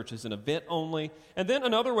only, church is an event only, and then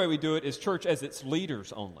another way we do it is church as its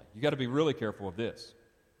leaders only. You got to be really careful of this.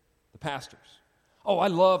 The pastors. Oh, I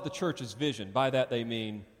love the church's vision. By that they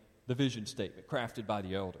mean the vision statement crafted by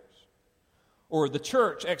the elders. Or the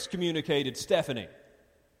church excommunicated Stephanie.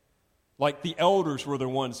 Like the elders were the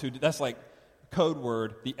ones who, that's like code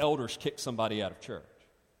word, the elders kicked somebody out of church.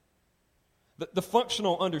 The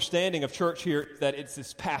functional understanding of church here is that it's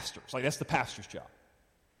this pastor. It's like that's the pastor's job.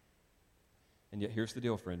 And yet here's the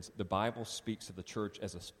deal, friends. The Bible speaks of the church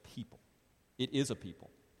as a people. It is a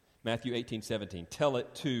people. Matthew 18:17. Tell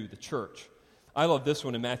it to the church. I love this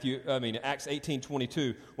one in Acts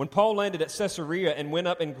 18:22. When Paul landed at Caesarea and went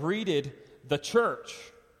up and greeted the church.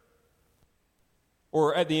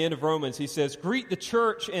 Or at the end of Romans, he says, greet the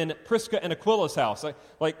church in Prisca and Aquila's house.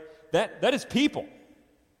 Like that is people.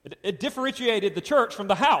 It differentiated the church from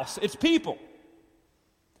the house. It's people.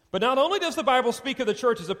 But not only does the Bible speak of the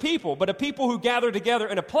church as a people, but a people who gather together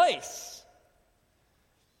in a place.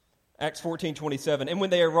 Acts 14:27. And when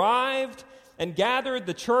they arrived and gathered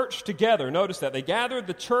the church together, notice that, they gathered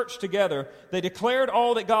the church together, they declared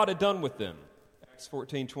all that God had done with them. Acts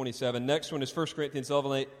 14:27. Next one is 1 Corinthians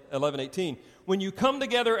 11:18. When you come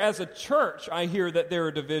together as a church, I hear that there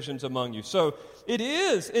are divisions among you. So it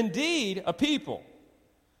is indeed a people.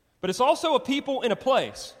 But it's also a people in a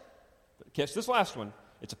place. Catch this last one.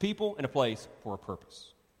 It's a people in a place for a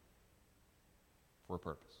purpose. For a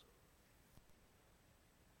purpose.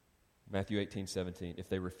 Matthew 18:17. If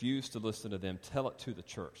they refuse to listen to them, tell it to the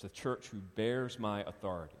church who bears my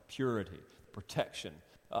authority, purity, protection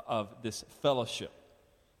of this fellowship.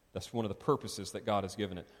 That's one of the purposes that God has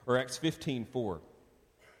given it. Or Acts 15:4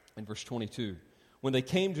 and verse 22. When they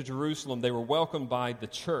came to Jerusalem, they were welcomed by the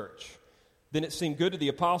church. Then it seemed good to the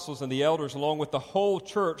apostles and the elders, along with the whole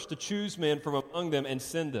church, to choose men from among them and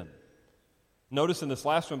send them. Notice in this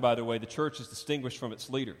last one, by the way, the church is distinguished from its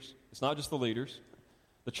leaders. It's not just the leaders.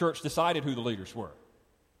 The church decided who the leaders were.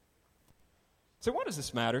 So why does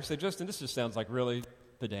this matter? Say, Justin, this just sounds like really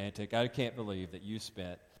pedantic. I can't believe that you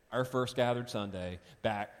spent our first gathered Sunday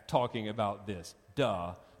back talking about this.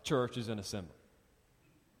 Duh, church is an assembly.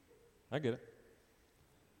 I get it.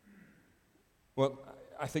 Well,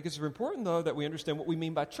 I think it's important, though, that we understand what we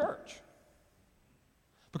mean by church.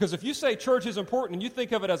 Because if you say church is important and you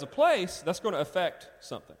think of it as a place, that's going to affect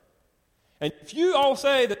something. And if you all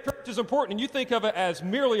say that church is important and you think of it as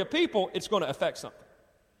merely a people, it's going to affect something.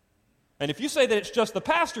 And if you say that it's just the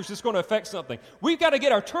pastors, it's going to affect something. We've got to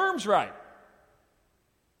get our terms right.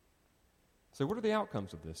 So what are the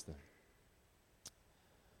outcomes of this then?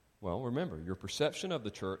 Well, remember, your perception of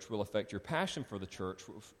the church will affect your passion for the church,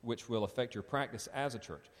 which will affect your practice as a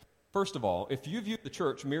church. First of all, if you view the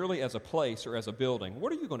church merely as a place or as a building,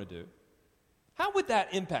 what are you going to do? How would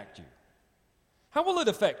that impact you? How will it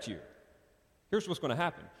affect you? Here's what's going to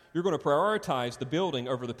happen. You're going to prioritize the building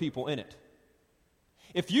over the people in it.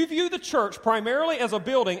 If you view the church primarily as a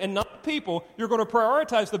building and not people, you're going to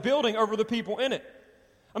prioritize the building over the people in it.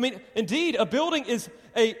 I mean, indeed, a building is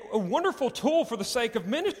a wonderful tool for the sake of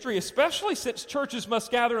ministry, especially since churches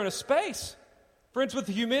must gather in a space. Friends, with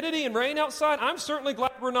the humidity and rain outside, I'm certainly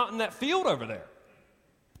glad we're not in that field over there.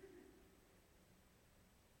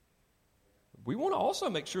 We want to also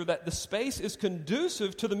make sure that the space is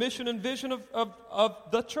conducive to the mission and vision of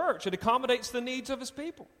the church. It accommodates the needs of his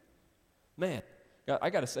people. Man, I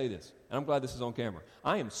got to say this, and I'm glad this is on camera.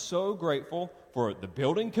 I am so grateful for the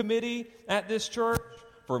building committee at this church,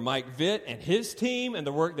 for Mike Vitt and his team and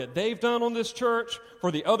the work that they've done on this church,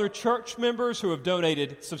 for the other church members who have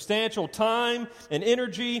donated substantial time and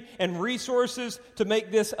energy and resources to make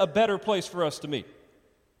this a better place for us to meet.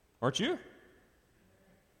 Aren't you?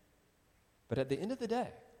 But at the end of the day,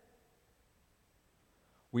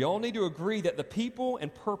 we all need to agree that the people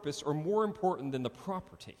and purpose are more important than the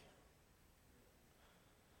property.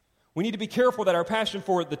 We need to be careful that our passion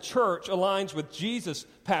for the church aligns with Jesus'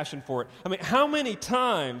 passion for it. I mean, how many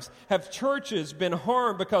times have churches been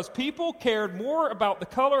harmed because people cared more about the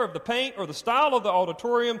color of the paint or the style of the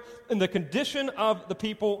auditorium than the condition of the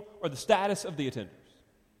people or the status of the attenders?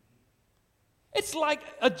 It's like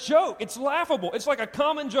a joke. It's laughable. It's like a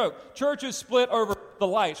common joke. Churches split over the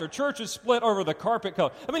lights or churches split over the carpet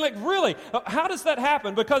color. I mean, like, really, how does that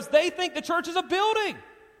happen? Because they think the church is a building.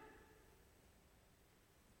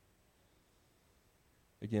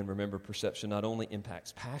 Again, remember, perception not only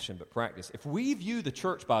impacts passion, but practice. If we view the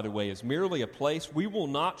church, by the way, as merely a place, we will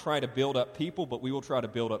not try to build up people, but we will try to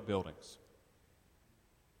build up buildings.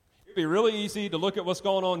 It would be really easy to look at what's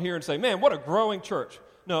going on here and say, man, what a growing church.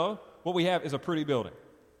 No, what we have is a pretty building.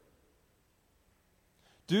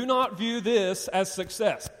 Do not view this as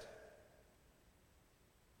success.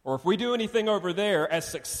 Or if we do anything over there as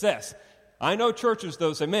success. I know churches,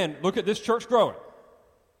 though, say, man, look at this church growing.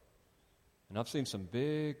 And I've seen some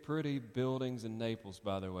big, pretty buildings in Naples,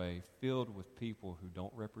 by the way, filled with people who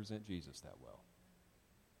don't represent Jesus that well.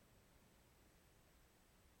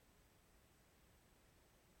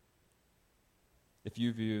 If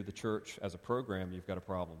you view the church as a program, you've got a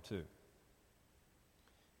problem too.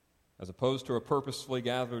 As opposed to a purposefully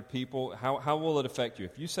gathered people, how will it affect you?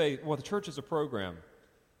 If you say, well, the church is a program,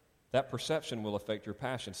 that perception will affect your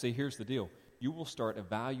passion. See, here's the deal. You will start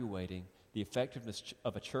evaluating the effectiveness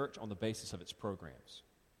of a church on the basis of its programs.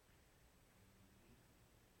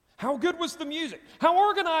 How good was the music? How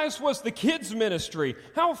organized was the kids' ministry?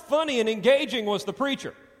 How funny and engaging was the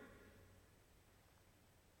preacher?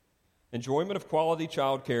 Enjoyment of quality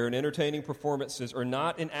child care and entertaining performances are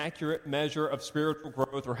not an accurate measure of spiritual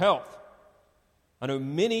growth or health. I know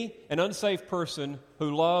many an unsafe person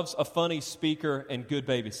who loves a funny speaker and good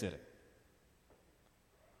babysitting.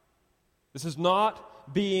 This is not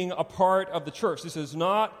being a part of the church. This is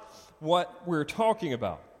not what we're talking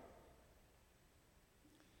about.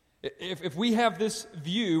 If we have this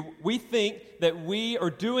view, we think that we are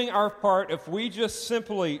doing our part if we just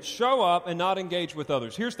simply show up and not engage with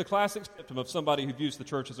others. Here's the classic symptom of somebody who views the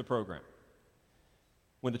church as a program.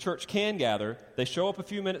 When the church can gather, they show up a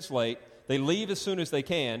few minutes late, they leave as soon as they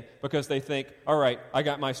can because they think, all right, I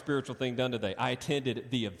got my spiritual thing done today. I attended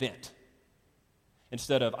the event.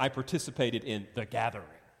 Instead of, I participated in the gathering.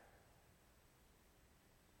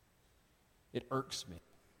 It irks me.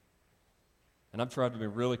 And I've tried to be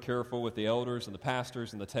really careful with the elders and the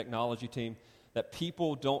pastors and the technology team that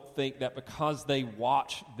people don't think that because they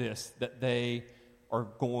watch this that they are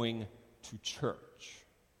going to church.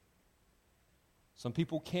 Some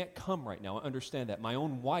people can't come right now. I understand that. My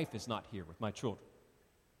own wife is not here with my children.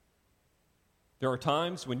 There are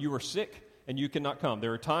times when you are sick and you cannot come.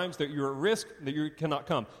 There are times that you're at risk that you cannot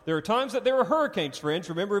come. There are times that there are hurricanes, friends,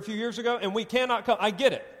 remember a few years ago, and we cannot come. I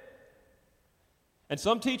get it. And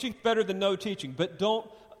some teaching is better than no teaching, but don't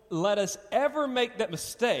let us ever make that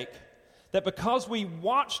mistake that because we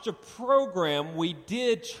watched a program, we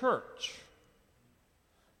did church.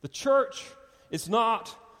 The church is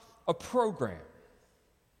not a program.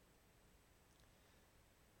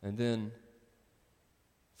 And then,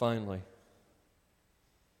 finally,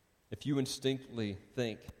 if you instinctively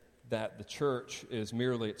think that the church is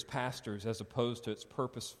merely its pastors as opposed to its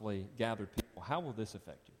purposefully gathered people, how will this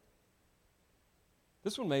affect you?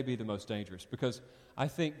 This one may be the most dangerous because I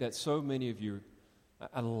think that so many of you,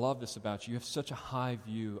 I love this about you, you have such a high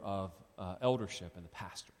view of eldership and the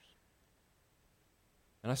pastors.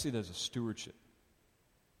 And I see that as a stewardship.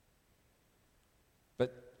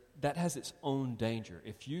 But that has its own danger.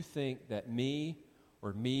 If you think that me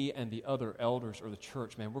and the other elders or the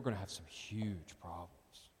church, man, we're going to have some huge problems.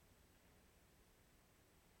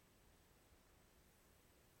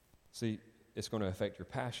 See, it's going to affect your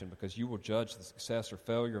passion because you will judge the success or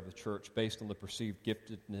failure of the church based on the perceived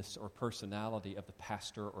giftedness or personality of the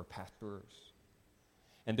pastor or pastors.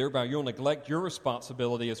 And thereby you'll neglect your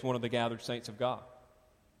responsibility as one of the gathered saints of God.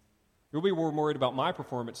 You'll be more worried about my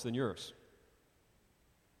performance than yours.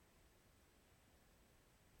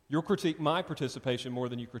 You'll critique my participation more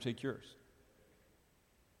than you critique yours.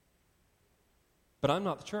 But I'm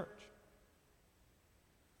not the church.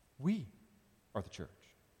 We are the church.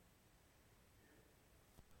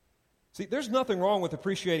 See, there's nothing wrong with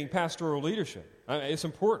appreciating pastoral leadership. It's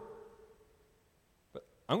important. But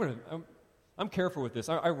I'm careful with this.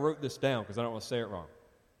 I wrote this down because I don't want to say it wrong.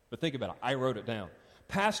 But think about it. I wrote it down.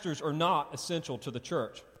 Pastors are not essential to the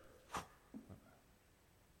church.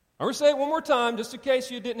 I'm going to say it one more time just in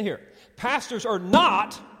case you didn't hear it. Pastors are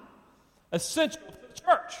not essential to the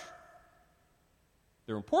church.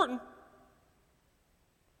 They're important,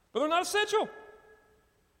 but they're not essential.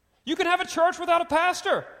 You can have a church without a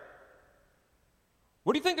pastor.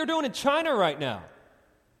 What do you think they're doing in China right now?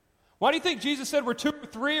 Why do you think Jesus said where 2 or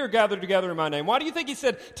 3 are gathered together in my name? Why do you think he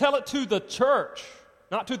said tell it to the church,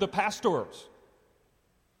 not to the pastors?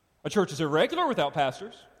 A church is irregular without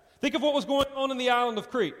pastors. Think of what was going on in the island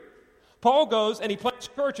of Crete. Paul goes and he plants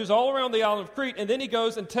churches all around the island of Crete, and then he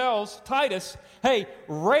goes and tells Titus, hey,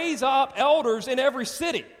 raise up elders in every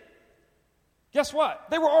city. Guess what?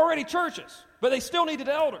 They were already churches, but they still needed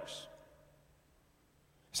elders.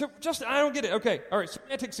 So I don't get it. Okay, all right,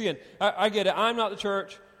 semantics again. I get it. I'm not the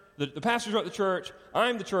church. The pastors aren't the church.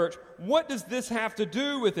 I'm the church. What does this have to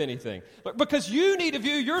do with anything? Because you need to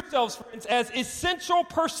view yourselves, friends, as essential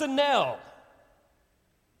personnel.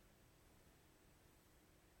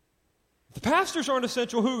 If the pastors aren't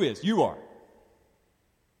essential, who is? You are.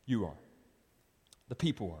 You are. The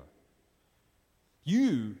people are.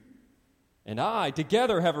 You and I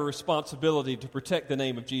together have a responsibility to protect the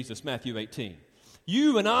name of Jesus, Matthew 18.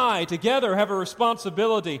 You and I together have a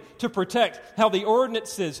responsibility to protect how the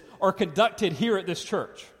ordinances are conducted here at this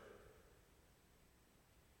church.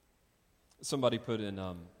 Somebody put in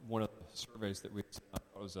one of the surveys that we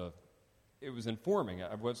sent, it was informing.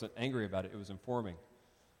 I wasn't angry about it. It was informing.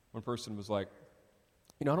 One person was like,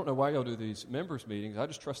 I don't know why y'all do these members meetings. I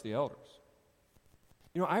just trust the elders.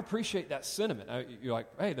 I appreciate that sentiment. You're like,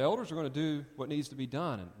 hey, the elders are going to do what needs to be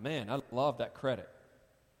done. And man, I love that credit.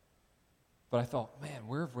 But I thought, man,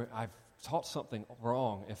 I've taught something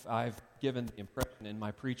wrong if I've given the impression in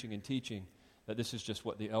my preaching and teaching that this is just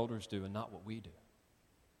what the elders do and not what we do.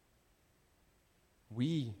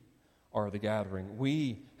 We are the gathering.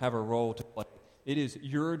 We have a role to play. It is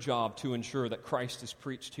your job to ensure that Christ is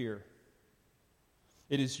preached here.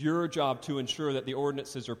 It is your job to ensure that the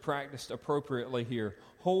ordinances are practiced appropriately here.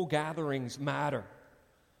 Whole gatherings matter.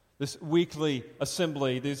 This weekly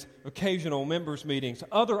assembly, these occasional members' meetings,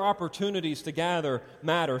 other opportunities to gather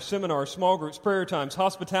matter. Seminars, small groups, prayer times,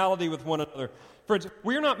 hospitality with one another. Friends,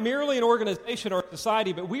 we're not merely an organization or a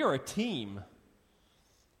society, but we are a team.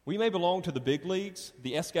 We may belong to the big leagues,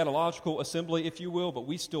 the eschatological assembly, if you will, but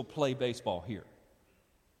we still play baseball here.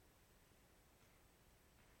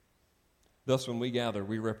 Thus, when we gather,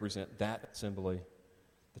 we represent that assembly,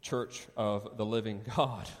 the church of the living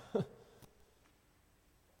God.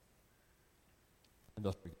 And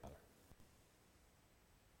thus we gather.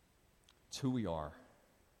 It's who we are.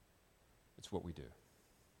 It's what we do.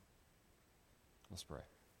 Let's pray.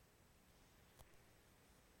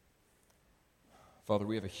 Father,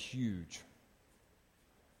 we have a huge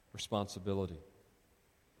responsibility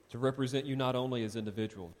to represent you not only as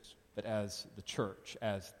individuals, but as the church,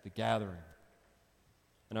 as the gathering.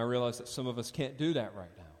 And I realize that some of us can't do that right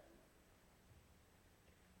now.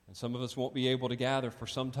 And some of us won't be able to gather for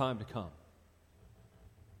some time to come.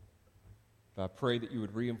 But I pray that you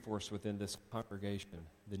would reinforce within this congregation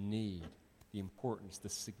the need, the importance, the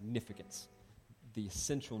significance, the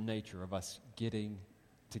essential nature of us getting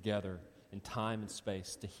together in time and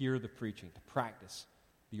space to hear the preaching, to practice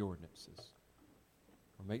the ordinances.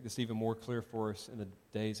 Or make this even more clear for us in the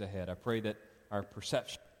days ahead. I pray that our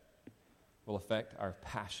perception will affect our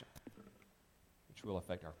passion, which will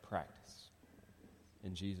affect our practice.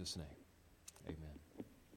 In Jesus' name, amen.